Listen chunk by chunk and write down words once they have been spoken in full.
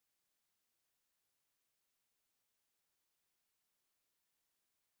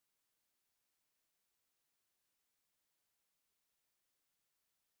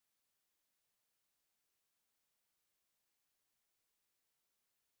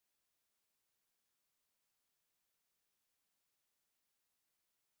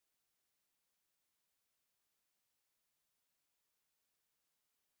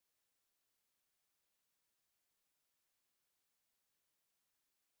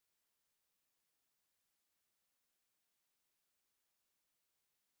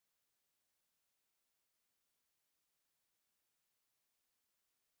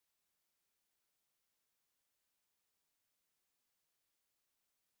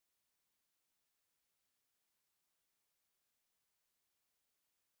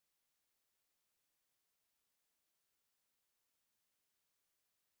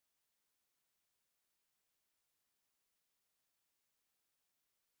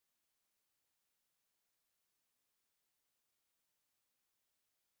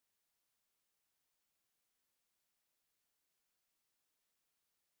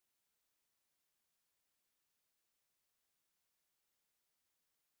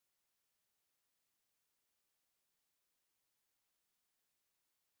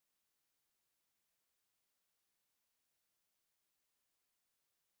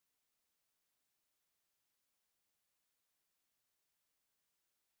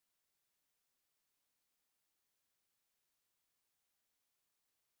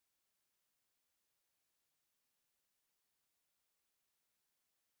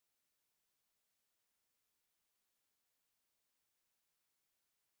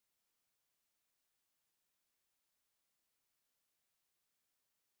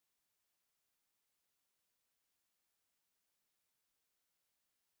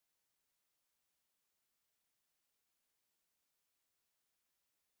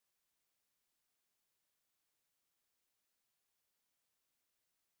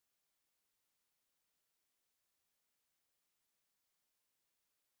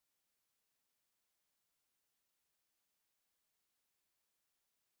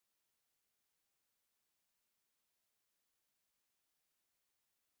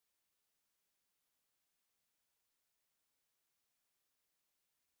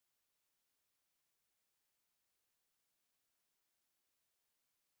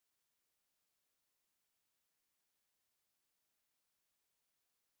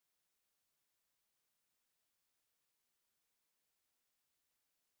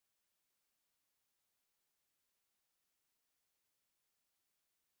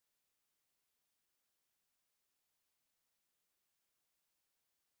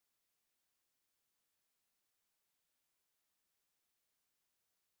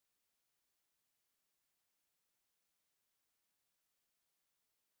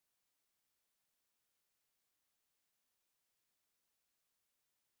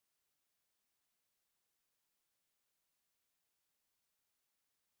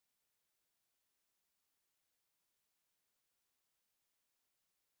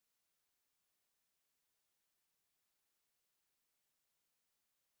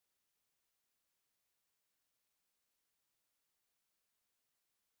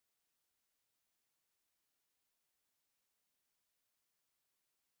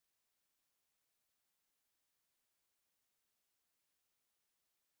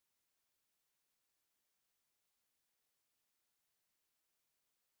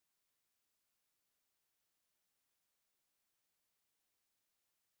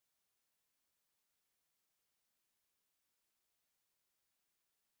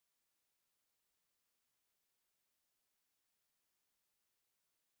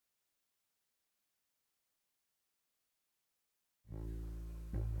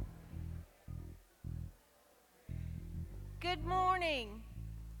Good morning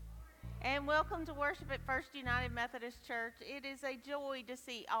and welcome to worship at First United Methodist Church. It is a joy to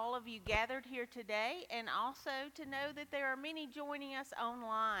see all of you gathered here today and also to know that there are many joining us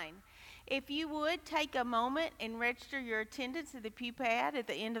online. If you would take a moment and register your attendance at the pew pad at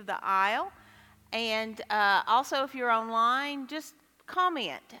the end of the aisle, and also if you're online, just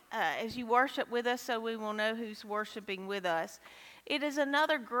comment as you worship with us so we will know who's worshiping with us. It is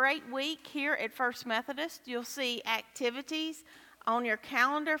another great week here at First Methodist. You'll see activities on your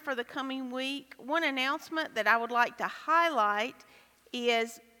calendar for the coming week. One announcement that I would like to highlight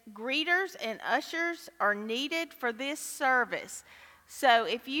is greeters and ushers are needed for this service. So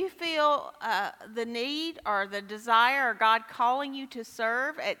if you feel the need or the desire or God calling you to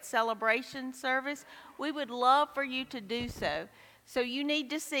serve at celebration service, we would love for you to do so. So you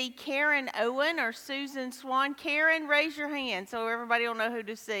need to see Karen Owen or Susan Swan. Karen, raise your hand so everybody will know who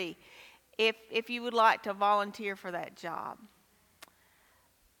to see if you would like to volunteer for that job.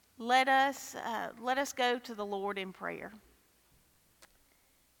 Let us go to the Lord in prayer.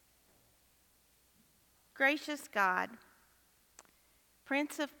 Gracious God,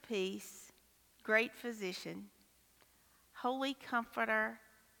 Prince of Peace, Great Physician, Holy Comforter,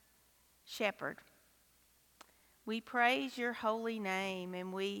 Shepherd, we praise your holy name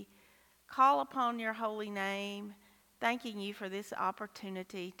and we call upon your holy name, thanking you for this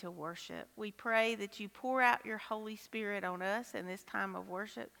opportunity to worship. We pray that you pour out your Holy Spirit on us in this time of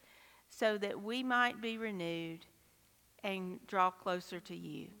worship so that we might be renewed and draw closer to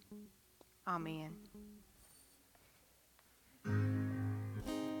you. Amen.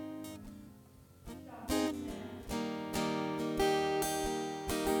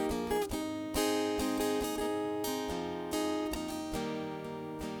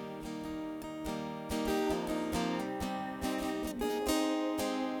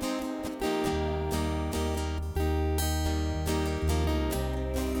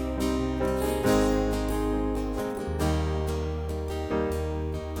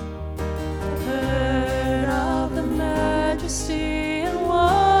 Over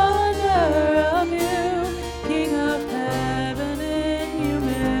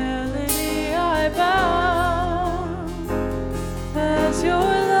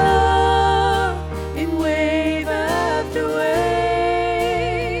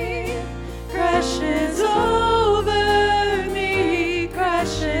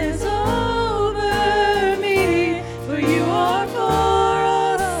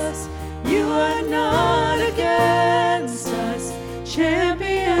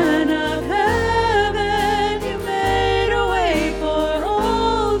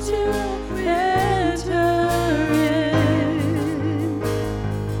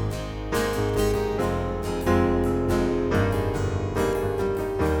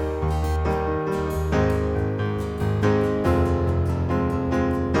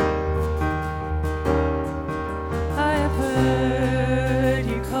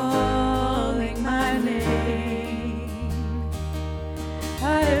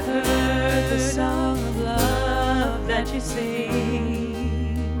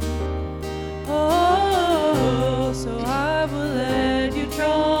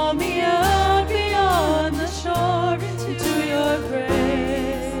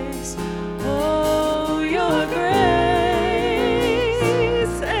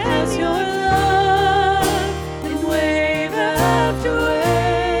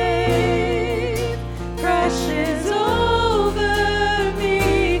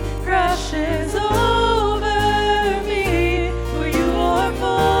me, for you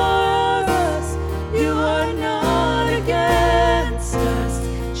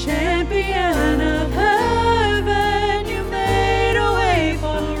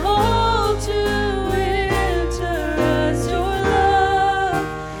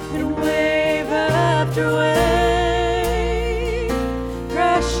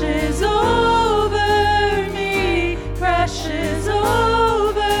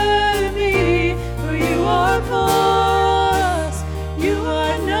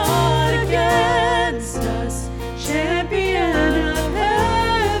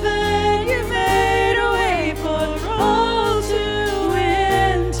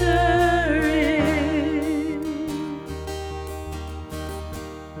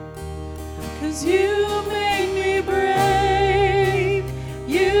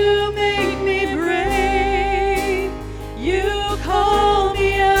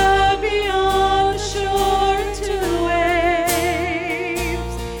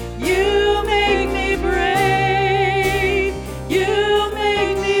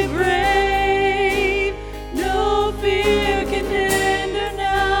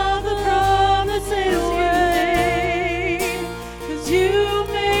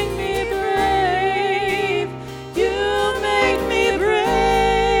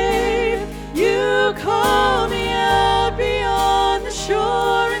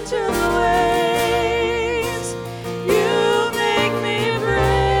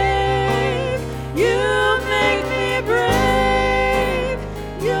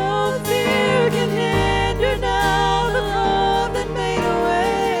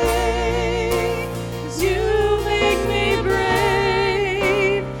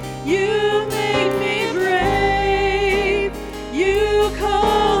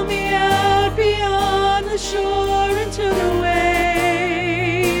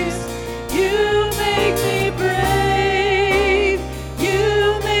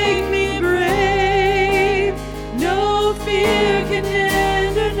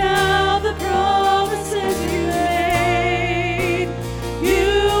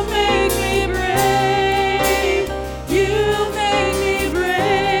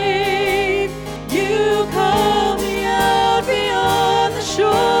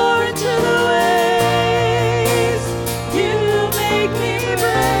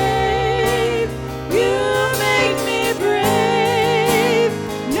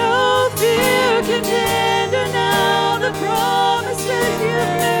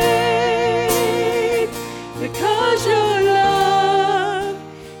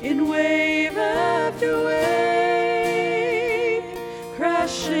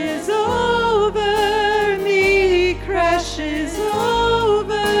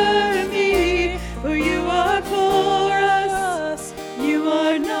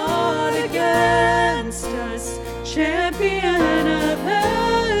not against us. Champion of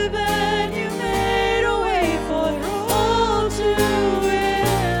heaven, you made a way for all to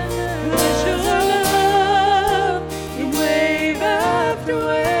enter. 'Cause your love in wave after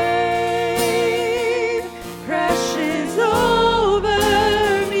wave crashes over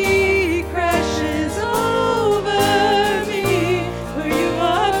me, crashes over me. For you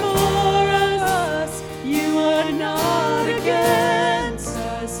are for us, you are not against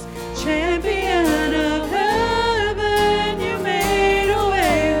us. Champion of heaven, you made a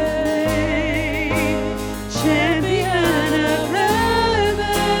way. Champion of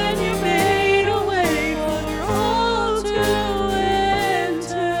heaven, you made a way for all to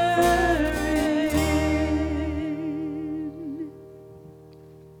enter in.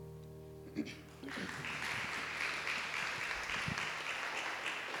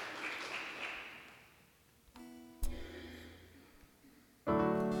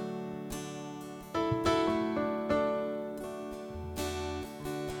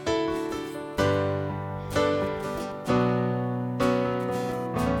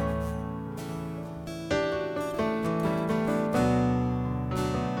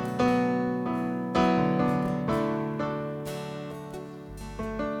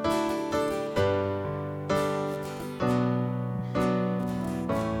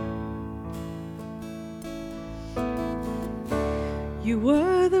 You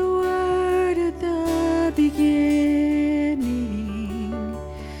were the Word at the beginning,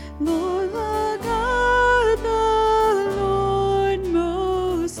 Lord, the God, the Lord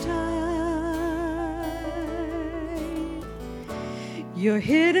Most High. Your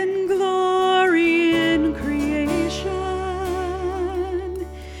hidden glory in creation,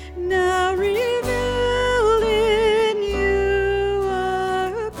 now revealed in you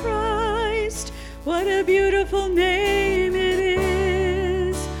are Christ. What a beautiful name it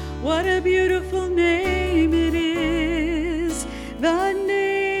is. What a beautiful name it is. The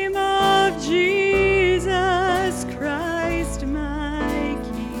name of Jesus Christ, my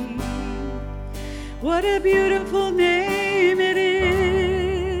King. What a beautiful name it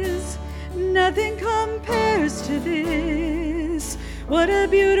is. Nothing compares to this. What a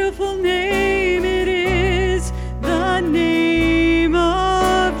beautiful name it is. The name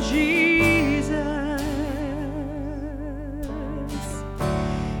of Jesus.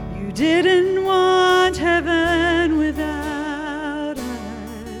 You didn't want heaven without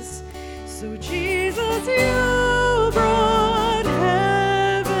us. So Jesus, you brought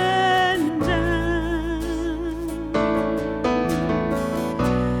heaven down.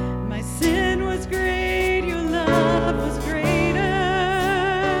 My sin was great, your love was greater.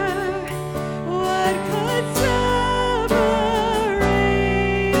 What could separate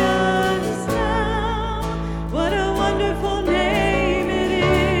us now? What a wonderful name it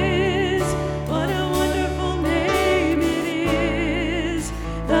is.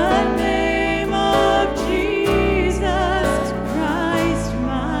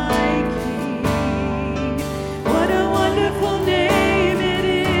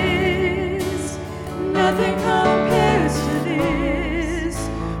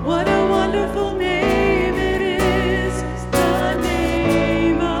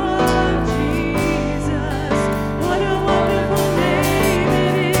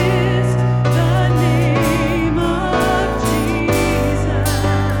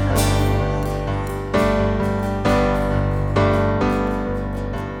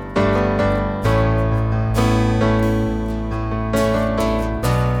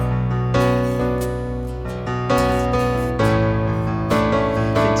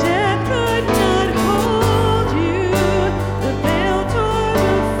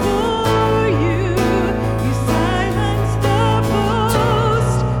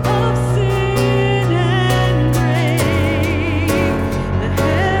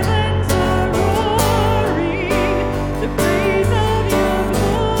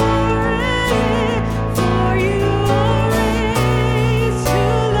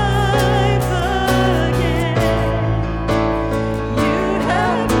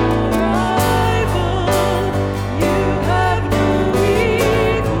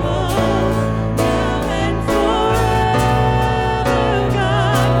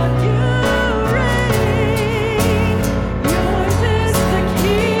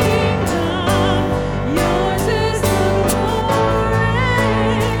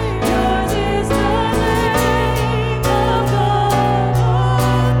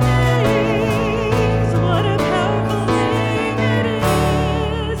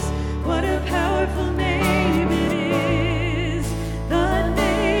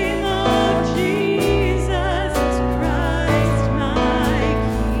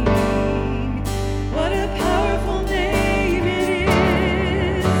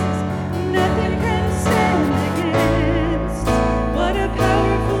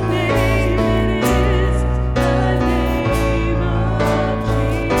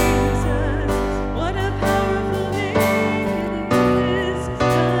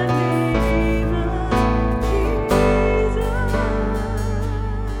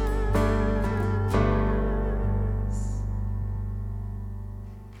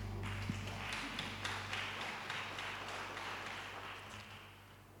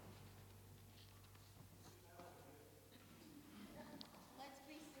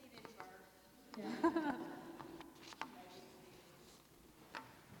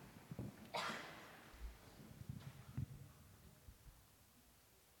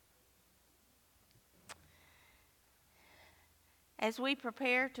 As we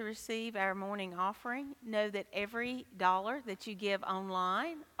prepare to receive our morning offering, know that every dollar that you give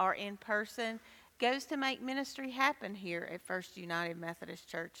online or in person goes to make ministry happen here at First United Methodist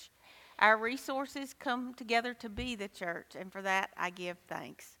Church. Our resources come together to be the church, and for that I give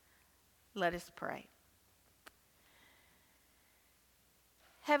thanks. Let us pray.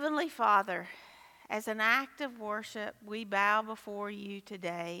 Heavenly Father, as an act of worship, we bow before you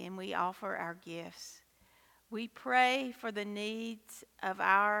today and we offer our gifts. We pray for the needs of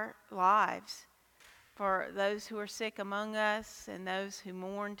our lives, for those who are sick among us and those who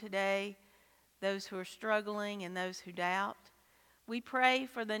mourn today, those who are struggling and those who doubt. We pray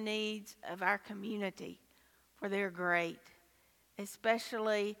for the needs of our community, for they're great,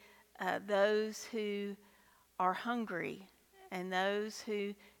 especially those who are hungry and those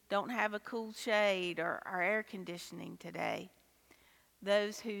who don't have a cool shade or air conditioning today,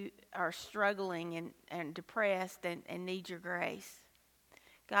 those who are struggling and depressed and need your grace.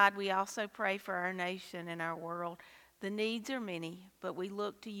 God, we also pray for our nation and our world. The needs are many, but we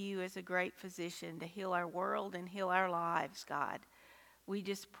look to you as a great physician to heal our world and heal our lives, God. We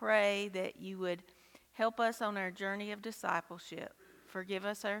just pray that you would help us on our journey of discipleship. Forgive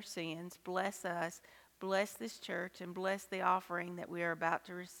us our sins, bless us, bless this church, and bless the offering that we are about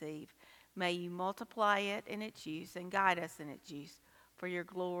to receive. May you multiply it in its use and guide us in its use for your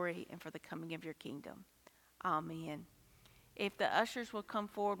glory and for the coming of your kingdom. Amen. If the ushers will come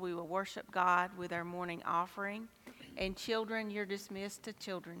forward, we will worship God with our morning offering. And children, you're dismissed to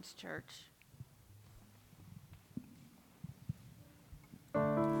Children's Church.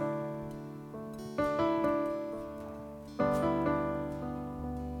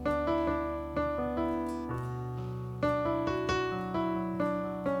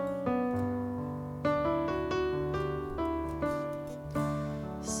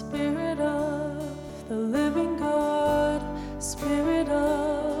 Spirit of the living God, Spirit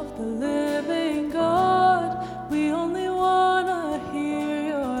of the living God, we only want to hear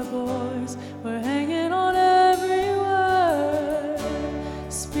your voice. We're hanging on every word.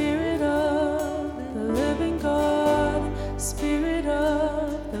 Spirit of the living God, Spirit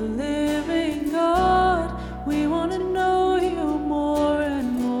of the living God, we want to know you more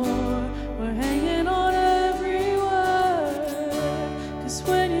and more. We're hanging on every word. 'Cause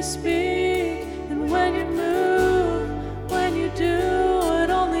when you speak and when you move, when you do what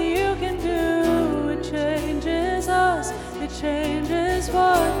only you can do, it changes us, it changes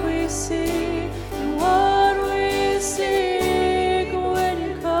what we see and what we seek. When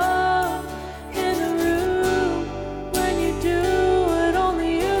you come in the room, when you do what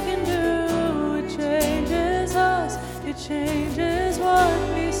only you can do, it changes us, it changes what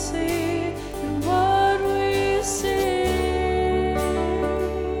we see and what we see.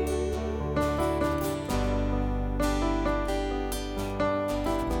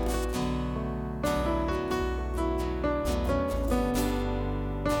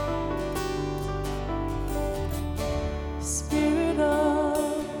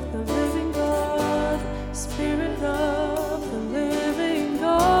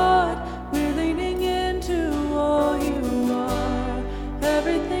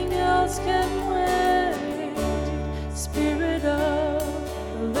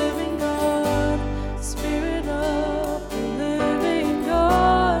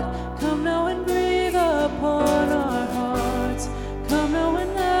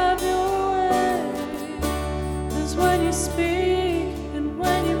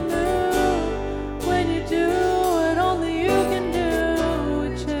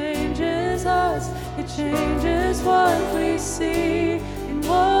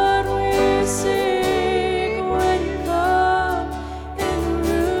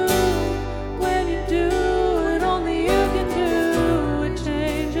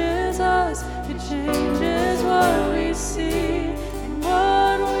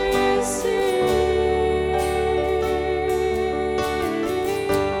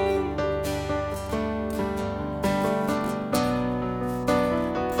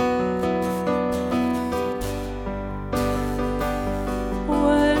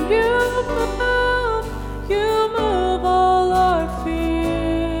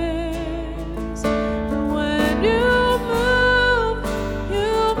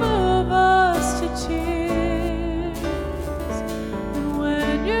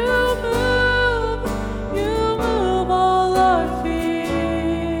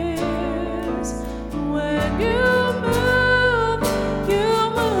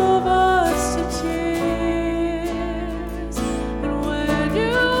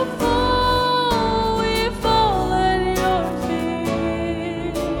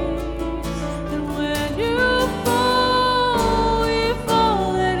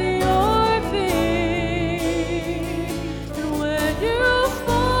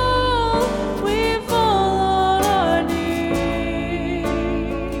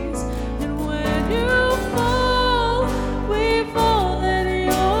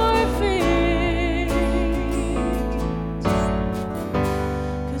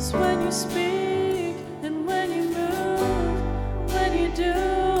 'Cause when you speak and when you move, when you do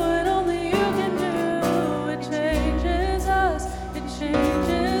what only you can do, it changes us, it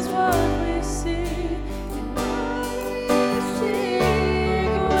changes what we see. And what we see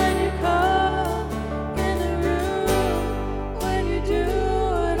when you come in the room, when you do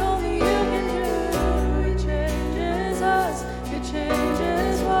what only you can do, it changes us, it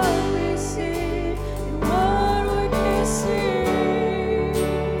changes what we see. And what we can see.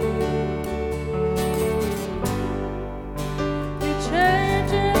 You're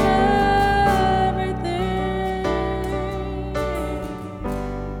changing everything.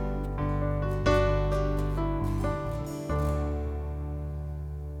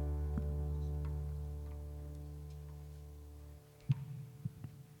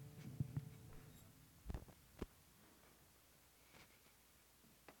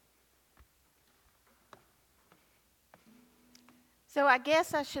 So I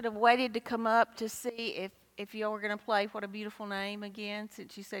guess I should have waited to come up to see if y'all were going to play What a Beautiful Name again,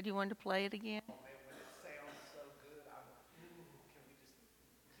 since you said you wanted to play it again. When it sounds so good, I'm like, can we just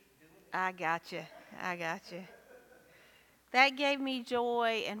keep doing it? I got you. I got you. That gave me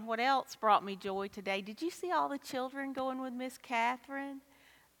joy, and what else brought me joy today? Did you see all the children going with Miss Catherine?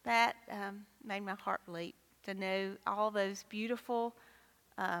 That made my heart leap to know all those beautiful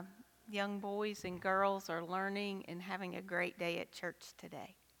young boys and girls are learning and having a great day at church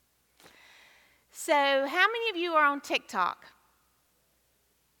today. So, how many of you are on TikTok?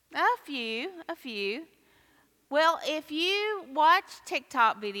 A few. Well, if you watch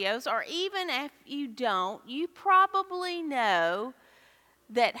TikTok videos, or even if you don't, you probably know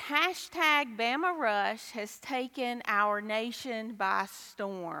that hashtag Bama Rush has taken our nation by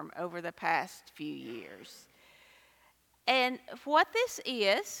storm over the past few years. And what this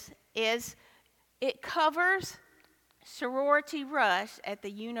is it covers sorority rush at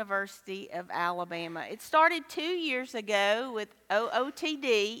the University of Alabama. It started 2 years ago with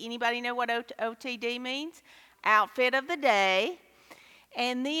OOTD. Anybody know what OOTD means? Outfit of the day.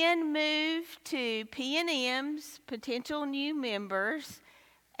 And then moved to P&M's, potential new members.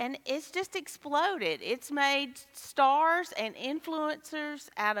 And it's just exploded. It's made stars and influencers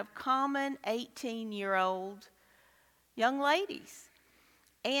out of common 18-year-old young ladies.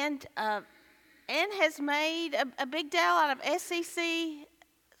 And has made a big deal out of SEC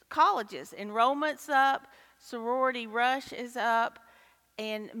colleges. Enrollment's up, sorority rush is up,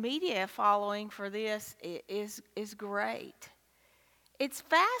 and media following for this is great. It's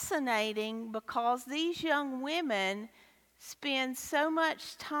fascinating because these young women spend so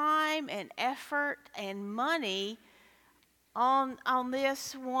much time and effort and money on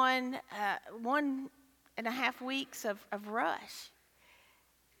this 1.5 weeks of rush.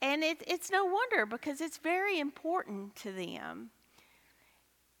 And it's no wonder, because it's very important to them.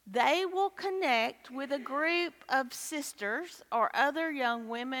 They will connect with a group of sisters or other young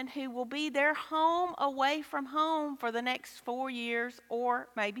women who will be their home away from home for the next 4 years or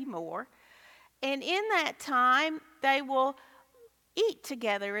maybe more. And in that time, they will eat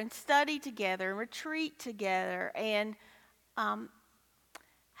together and study together and retreat together and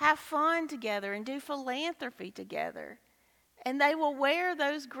have fun together and do philanthropy together. And they will wear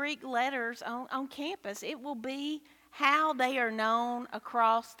those Greek letters on campus. It will be how they are known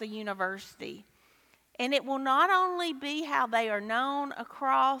across the university. And it will not only be how they are known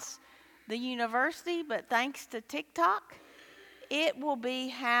across the university, but thanks to TikTok, it will be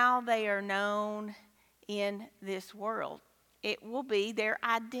how they are known in this world. It will be their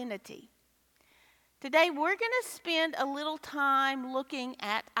identity. Today, we're going to spend a little time looking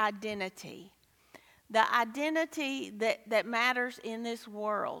at identity. The identity that matters in this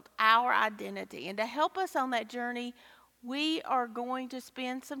world, our identity. And to help us on that journey, we are going to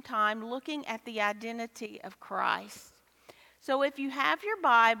spend some time looking at the identity of Christ. So if you have your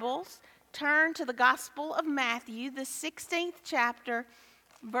Bibles, turn to the Gospel of Matthew, the 16th chapter,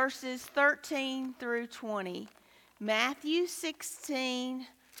 verses 13 through 20. Matthew 16,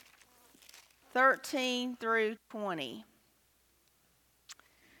 13 through 20.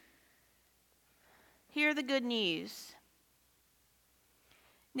 Hear the good news.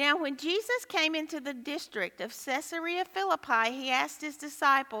 Now, when Jesus came into the district of Caesarea Philippi, he asked his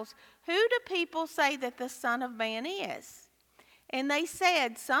disciples, "Who do people say that the Son of Man is?" And they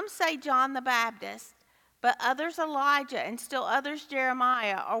said, "Some say John the Baptist, but others Elijah, and still others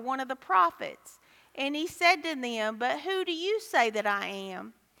Jeremiah, or one of the prophets." And he said to them, "But who do you say that I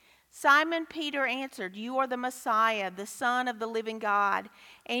am?" Simon Peter answered, "You are the Messiah, the Son of the living God."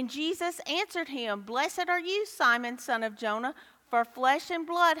 And Jesus answered him, "Blessed are you, Simon, son of Jonah, for flesh and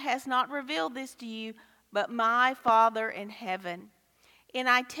blood has not revealed this to you, but my Father in heaven. And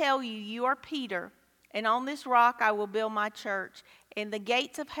I tell you, you are Peter, and on this rock I will build my church, and the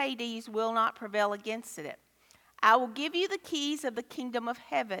gates of Hades will not prevail against it. I will give you the keys of the kingdom of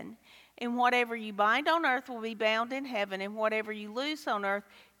heaven, and whatever you bind on earth will be bound in heaven, and whatever you loose on earth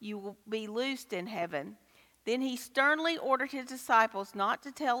you will be loosed in heaven. Then he sternly ordered his disciples not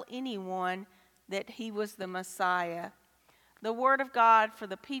to tell anyone that he was the Messiah. The word of God for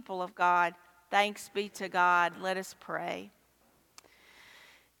the people of God. Thanks be to God. Let us pray.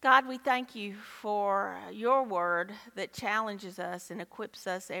 God, we thank you for your word that challenges us and equips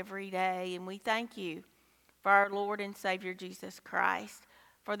us every day. And we thank you for our Lord and Savior Jesus Christ,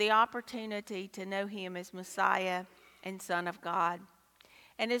 for the opportunity to know him as Messiah and Son of God.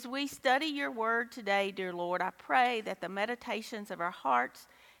 And as we study your word today, dear Lord, I pray that the meditations of our hearts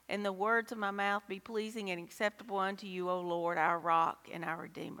and the words of my mouth be pleasing and acceptable unto you, O Lord, our rock and our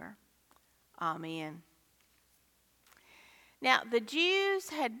Redeemer. Amen. Now, the Jews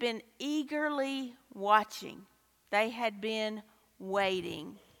had been eagerly watching. They had been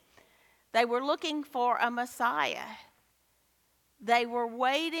waiting. They were looking for a Messiah. They were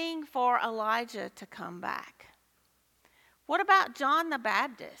waiting for Elijah to come back. What about John the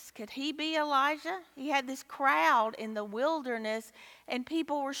Baptist? Could he be Elijah? He had this crowd in the wilderness, and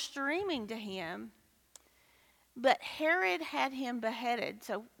people were streaming to him. But Herod had him beheaded.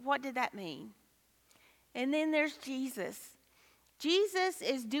 So what did that mean? And then there's Jesus. Jesus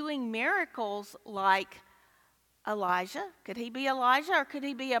is doing miracles like Elijah. Could he be Elijah, or could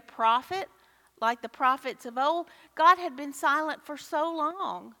he be a prophet like the prophets of old? God had been silent for so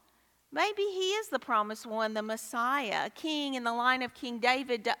long. Maybe he is the promised one, the Messiah, a king in the line of King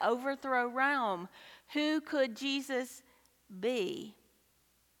David to overthrow Rome. Who could Jesus be?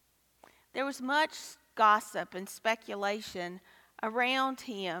 There was much gossip and speculation around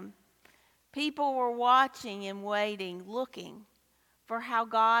him. People were watching and waiting, looking for how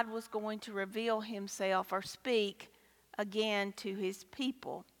God was going to reveal himself or speak again to his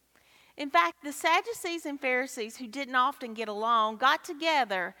people. In fact, the Sadducees and Pharisees, who didn't often get along, got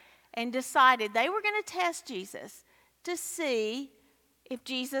together and decided they were going to test Jesus to see if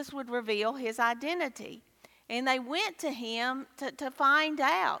Jesus would reveal his identity. And they went to him to find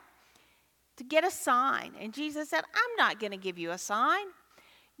out, to get a sign. And Jesus said, I'm not going to give you a sign.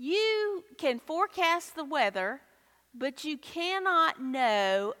 You can forecast the weather, but you cannot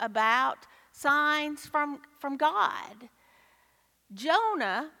know about signs from God.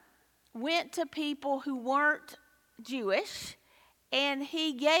 Jonah went to people who weren't Jewish, and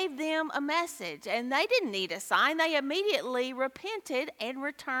he gave them a message, and they didn't need a sign. They immediately repented and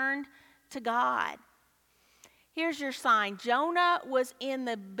returned to God. Here's your sign. Jonah was in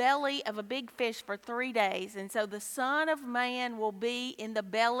the belly of a big fish for 3 days, and so the Son of Man will be in the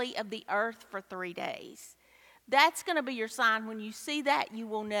belly of the earth for 3 days. That's going to be your sign. When you see that, you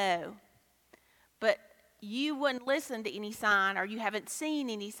will know. But you wouldn't listen to any sign, or you haven't seen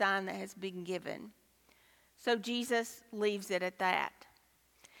any sign that has been given. So Jesus leaves it at that.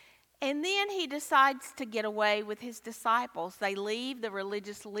 And then he decides to get away with his disciples. They leave the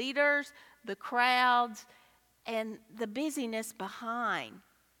religious leaders, the crowds, and the busyness behind.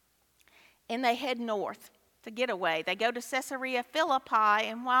 And they head north to get away. They go to Caesarea Philippi,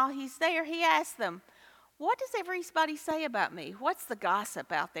 and while he's there, he asks them, what does everybody say about me? What's the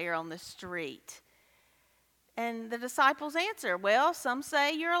gossip out there on the street? And the disciples answer, well, some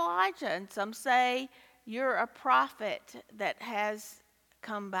say you're Elijah, and some say you're a prophet that has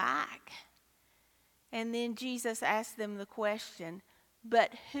come back. And then Jesus asked them the question,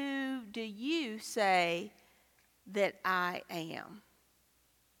 but who do you say that I am?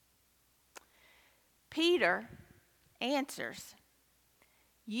 Peter answers,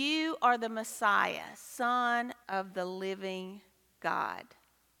 you are the Messiah, Son of the living God.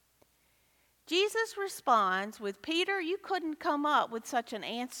 Jesus responds with, Peter, you couldn't come up with such an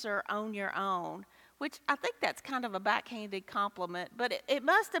answer on your own, which I think that's kind of a backhanded compliment, but it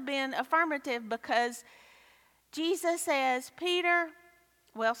must have been affirmative, because Jesus says, Peter,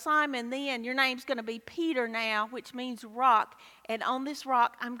 well, Simon, then your name's going to be Peter now, which means rock, and on this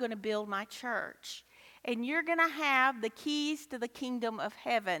rock I'm going to build my church. And you're going to have the keys to the kingdom of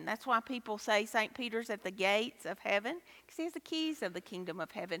heaven. That's why people say St. Peter's at the gates of heaven, because he has the keys of the kingdom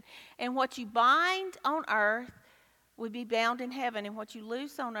of heaven. And what you bind on earth will be bound in heaven, and what you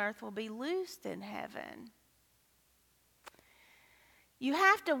loose on earth will be loosed in heaven. You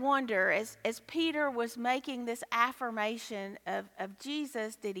have to wonder, as Peter was making this affirmation of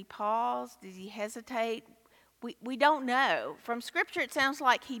Jesus, did he pause? Did he hesitate? We don't know. From Scripture, it sounds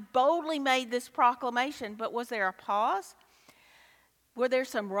like he boldly made this proclamation, but was there a pause? Were there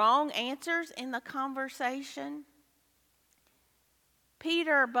some wrong answers in the conversation?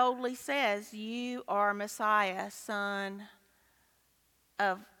 Peter boldly says, "You are Messiah, Son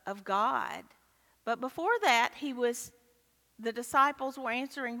of God." But before that, the disciples were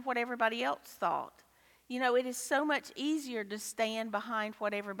answering what everybody else thought. You know, it is so much easier to stand behind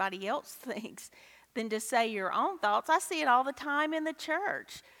what everybody else thinks than to say your own thoughts. I see it all the time in the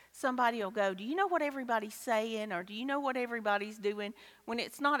church. Somebody will go, "Do you know what everybody's saying?" Or "Do you know what everybody's doing?" When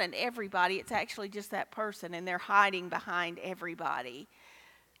it's not an everybody, it's actually just that person, and they're hiding behind everybody.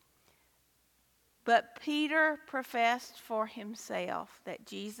 But Peter professed for himself that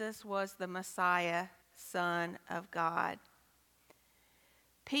Jesus was the Messiah, Son of God.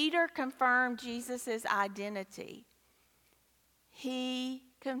 Peter confirmed Jesus' identity. He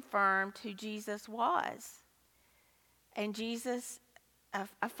confirmed who Jesus was. And Jesus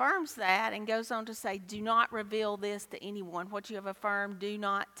affirms that and goes on to say, "Do not reveal this to anyone. What you have affirmed, do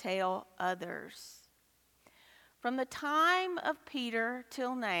not tell others." From the time of Peter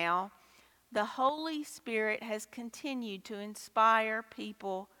till now, the Holy Spirit has continued to inspire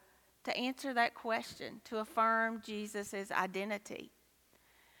people to answer that question, to affirm Jesus' identity.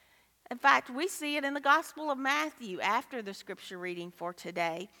 In fact, we see it in the Gospel of Matthew after the scripture reading for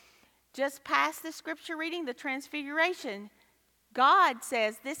today. Just past the scripture reading, the Transfiguration, God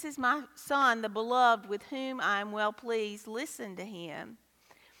says, "This is my Son, the beloved, with whom I am well pleased. Listen to him."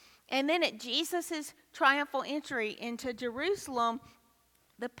 And then at Jesus' triumphal entry into Jerusalem,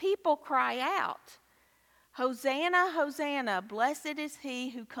 the people cry out, "Hosanna, Hosanna, blessed is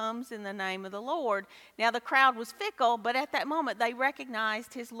he who comes in the name of the Lord." Now the crowd was fickle, but at that moment they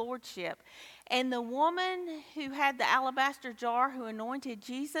recognized his lordship. And the woman who had the alabaster jar who anointed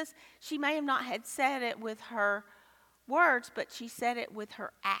Jesus, she may have not had said it with her words, but she said it with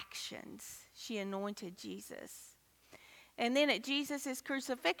her actions. She anointed Jesus. And then at Jesus'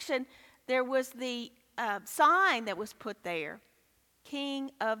 crucifixion, there was the sign that was put there,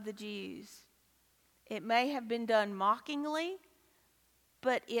 "King of the Jews." It may have been done mockingly,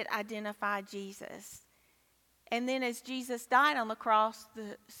 but it identified Jesus. And then as Jesus died on the cross,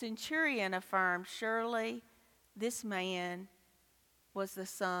 the centurion affirmed, "Surely this man was the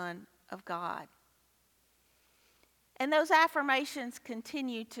Son of God." And those affirmations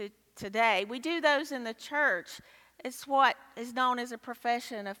continue to today. We do those in the church. It's what is known as a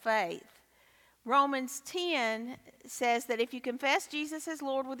profession of faith. Romans 10 says that if you confess Jesus as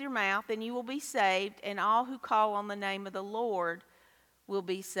Lord with your mouth, then you will be saved, and all who call on the name of the Lord will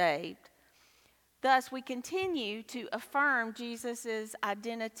be saved. Thus, we continue to affirm Jesus'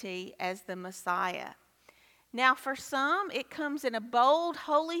 identity as the Messiah. Now, for some, it comes in a bold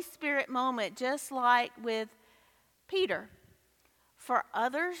Holy Spirit moment, just like with Peter. For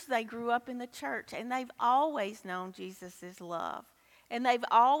others, they grew up in the church, and they've always known Jesus' love. And they've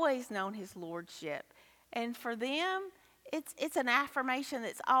always known his lordship. And for them, it's an affirmation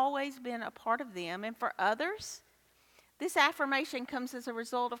that's always been a part of them. And for others, this affirmation comes as a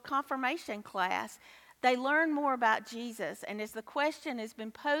result of confirmation class. They learn more about Jesus. And as the question has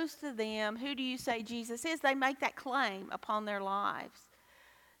been posed to them, "Who do you say Jesus is?" they make that claim upon their lives.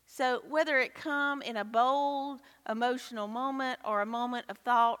 So whether it come in a bold, emotional moment or a moment of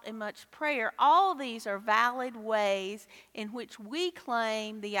thought and much prayer, all these are valid ways in which we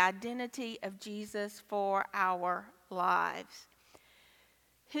claim the identity of Jesus for our lives.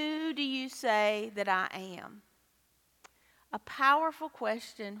 Who do you say that I am? A powerful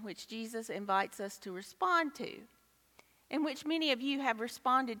question which Jesus invites us to respond to, and which many of you have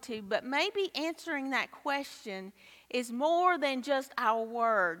responded to, but maybe answering that question is more than just our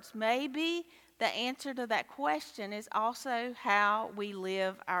words. Maybe the answer to that question is also how we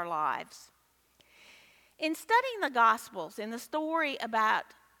live our lives. In studying the Gospels and the story about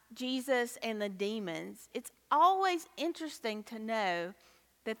Jesus and the demons, it's always interesting to know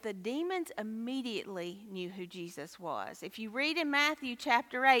that the demons immediately knew who Jesus was. If you read in Matthew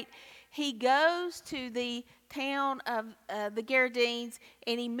chapter 8, he goes to the town of the Gerasenes,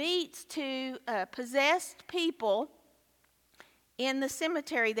 and he meets two possessed people in the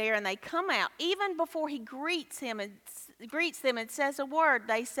cemetery there, and they come out. Even before he greets them and says a word,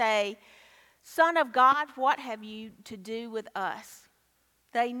 they say, "Son of God, what have you to do with us?"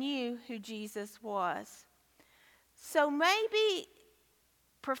 They knew who Jesus was. So maybe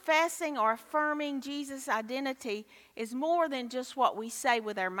professing or affirming Jesus' identity is more than just what we say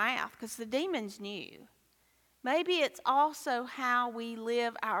with our mouth, because the demons knew. Maybe it's also how we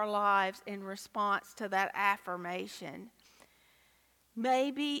live our lives in response to that affirmation.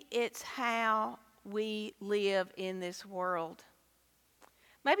 Maybe it's how we live in this world.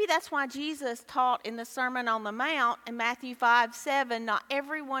 Maybe that's why Jesus taught in the Sermon on the Mount in Matthew 5:7, "Not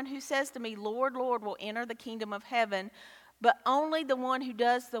everyone who says to me, 'Lord, Lord,' will enter the kingdom of heaven, but only the one who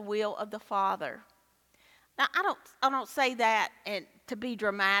does the will of the Father. Now, I don't say that to be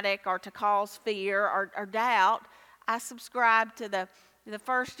dramatic or to cause fear or doubt. I subscribe to the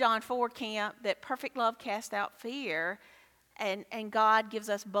 1 John 4 camp that perfect love casts out fear, and God gives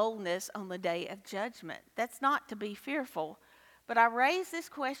us boldness on the day of judgment. That's not to be fearful. But I raise this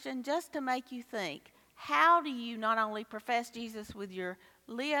question just to make you think. How do you not only profess Jesus with your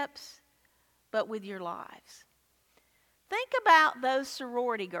lips, but with your lives? Think about those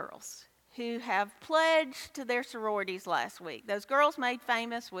sorority girls who have pledged to their sororities last week. Those girls made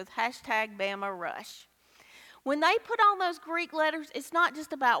famous with hashtag Bama Rush. When they put on those Greek letters, it's not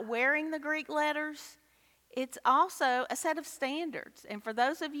just about wearing the Greek letters. It's also a set of standards. And for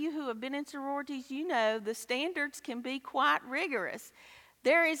those of you who have been in sororities, you know the standards can be quite rigorous.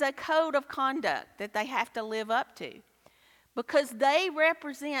 There is a code of conduct that they have to live up to because they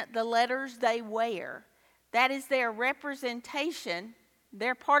represent the letters they wear. That is their representation.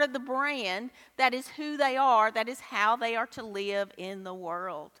 They're part of the brand. That is who they are. That is how they are to live in the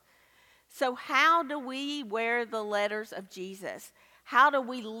world. So how do we wear the letters of Jesus? How do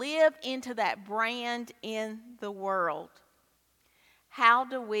we live into that brand in the world? How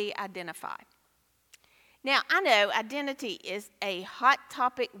do we identify? Now, I know identity is a hot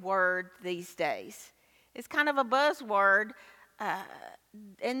topic word these days. It's kind of a buzzword,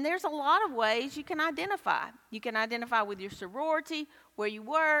 and there's a lot of ways you can identify. You can identify with your sorority, where you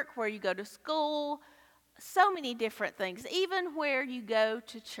work, where you go to school, so many different things, even where you go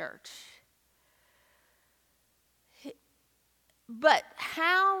to church. But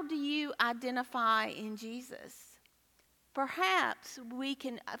how do you identify in Jesus? Perhaps we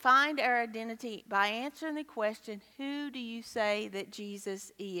can find our identity by answering the question, who do you say that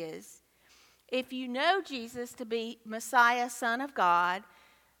Jesus is? If you know Jesus to be Messiah, Son of God,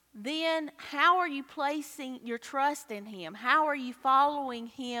 then how are you placing your trust in him? How are you following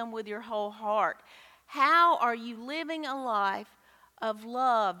him with your whole heart? How are you living a life of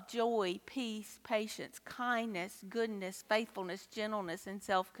love, joy, peace, patience, kindness, goodness, faithfulness, gentleness, and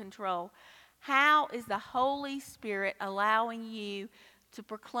self-control? How is the Holy Spirit allowing you to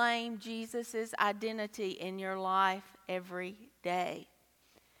proclaim Jesus' identity in your life every day?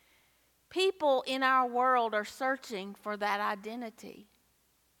 People in our world are searching for that identity.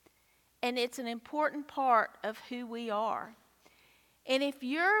 And it's an important part of who we are. And if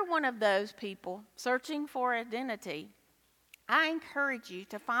you're one of those people searching for identity, I encourage you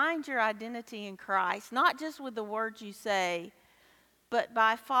to find your identity in Christ, not just with the words you say, but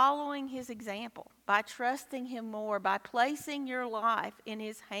by following his example, by trusting him more, by placing your life in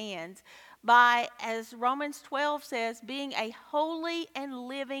his hands, by, as Romans 12 says, being a holy and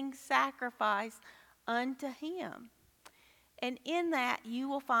living sacrifice unto him. And in that, you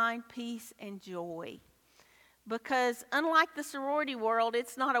will find peace and joy. Because unlike the sorority world,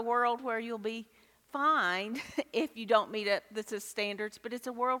 it's not a world where you'll be fined if you don't meet up the standards, but it's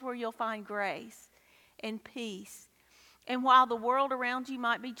a world where you'll find grace and peace. And while the world around you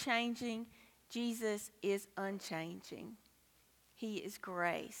might be changing, Jesus is unchanging. He is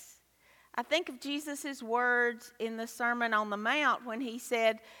grace. I think of Jesus' words in the Sermon on the Mount when he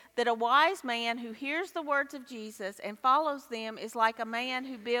said that a wise man who hears the words of Jesus and follows them is like a man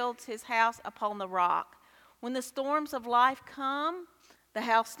who builds his house upon the rock. When the storms of life come, the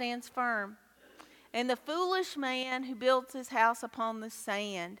house stands firm. And the foolish man who builds his house upon the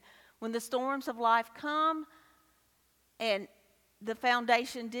sand, when the storms of life come and the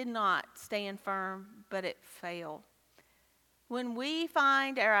foundation did not stand firm, but it fell. When we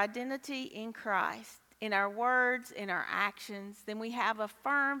find our identity in Christ, in our words, in our actions, then we have a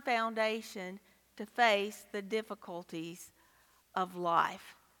firm foundation to face the difficulties of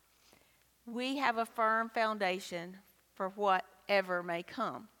life. We have a firm foundation for whatever may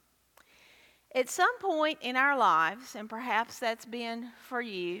come. At some point in our lives, and perhaps that's been for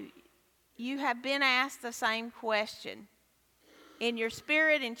you, you have been asked the same question. In your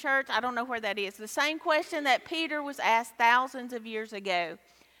spirit, in church, I don't know where that is. The same question that Peter was asked thousands of years ago.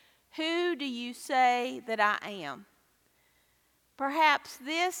 Who do you say that I am? Perhaps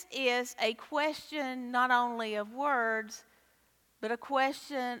this is a question not only of words, but a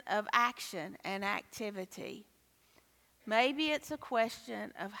question of action and activity. Maybe it's a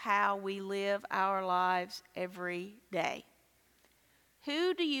question of how we live our lives every day.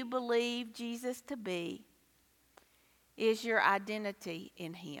 Who do you believe Jesus to be? Is your identity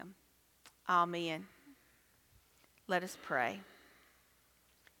in him? Amen. Let us pray.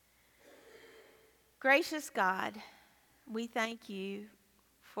 Gracious God, we thank you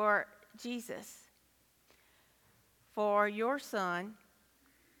for Jesus, for your Son,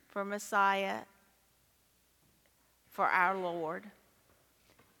 for Messiah, for our Lord.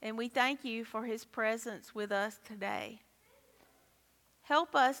 And we thank you for his presence with us today.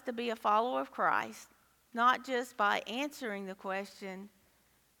 Help us to be a follower of Christ, not just by answering the question,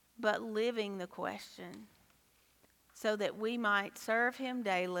 but living the question, so that we might serve him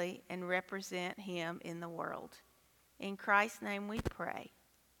daily and represent him in the world. In Christ's name we pray.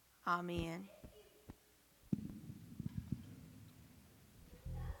 Amen.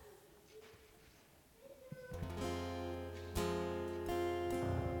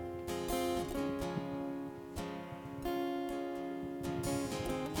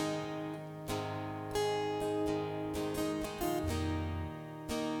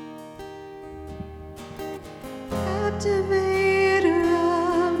 Captivator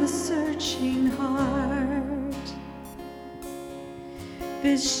of the searching heart,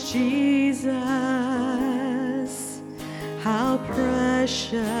 this Jesus, how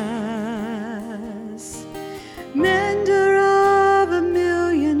precious, mender of a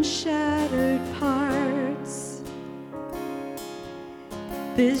million shattered parts,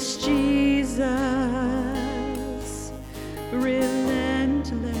 this Jesus,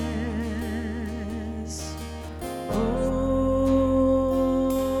 relentless.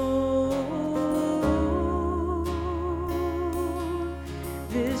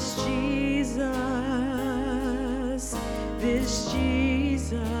 This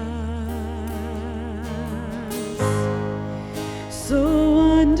Jesus, so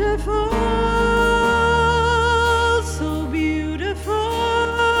wonderful, so beautiful,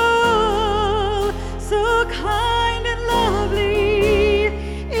 so kind and lovely,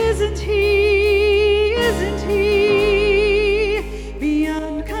 isn't he, isn't he,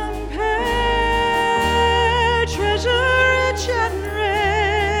 beyond compare, treasure rich and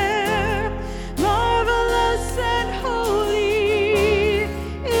rare, marvelous and holy,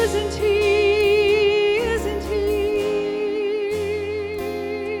 isn't he, isn't he?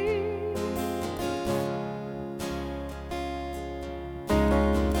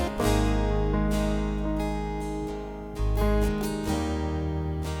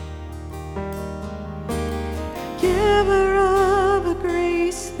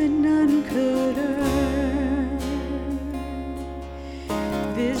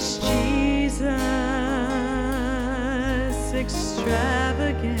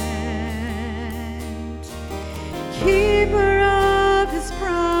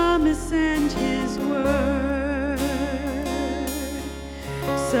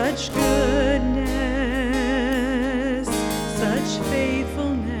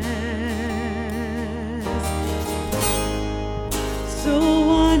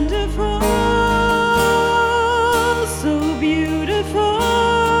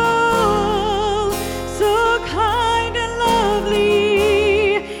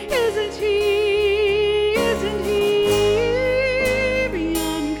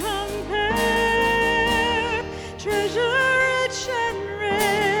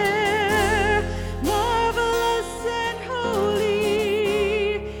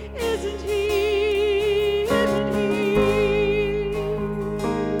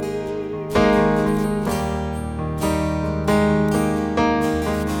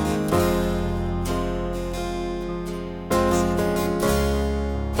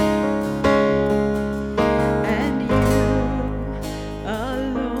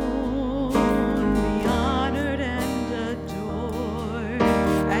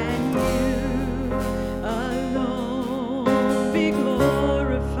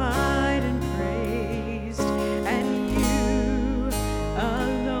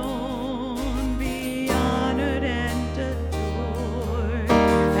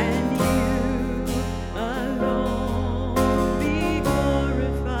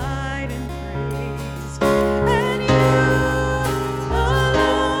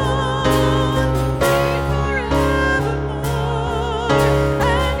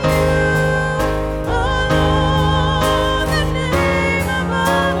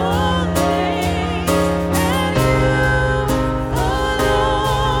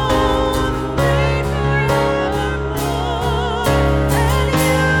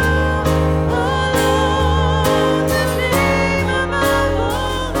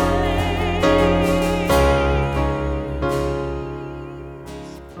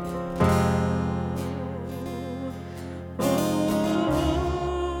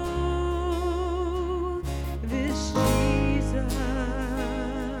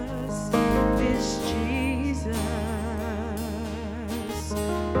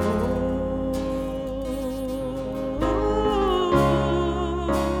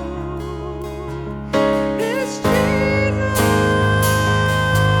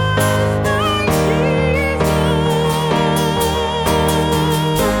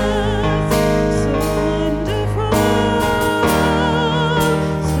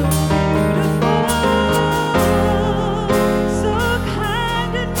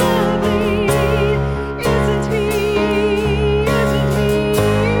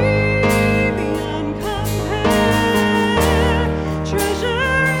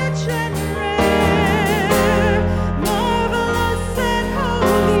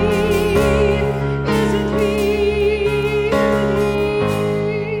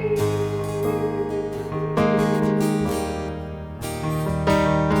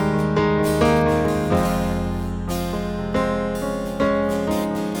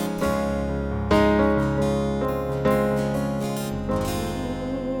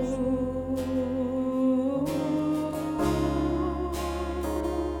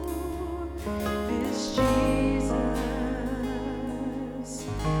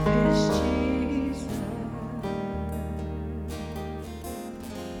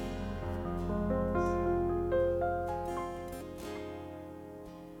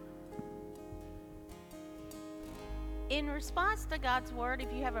 In response to God's word,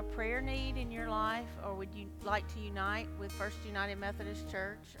 if you have a prayer need in your life, or would you like to unite with First United Methodist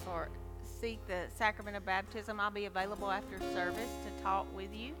Church or seek the sacrament of baptism, I'll be available after service to talk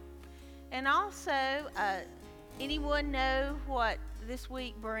with you. And also, anyone know what this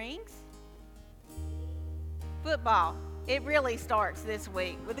week brings? Football. It really starts this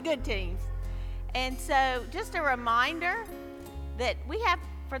week with the good teams. And so just a reminder that we have,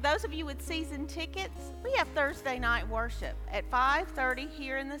 for those of you with season tickets, we have Thursday night worship at 5:30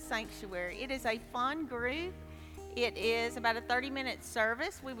 here in the sanctuary. It is a fun group. It is about a 30-minute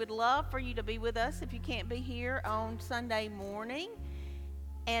service. We would love for you to be with us if you can't be here on Sunday morning.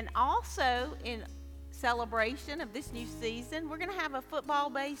 And also, in celebration of this new season, we're going to have a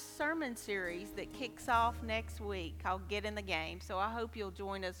football-based sermon series that kicks off next week called Get in the Game. So I hope you'll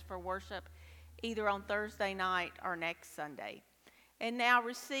join us for worship either on Thursday night or next Sunday. And now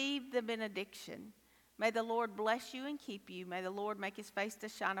receive the benediction. May the Lord bless you and keep you. May the Lord make his face to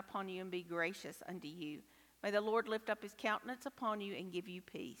shine upon you and be gracious unto you. May the Lord lift up his countenance upon you and give you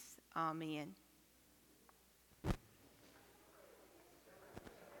peace. Amen.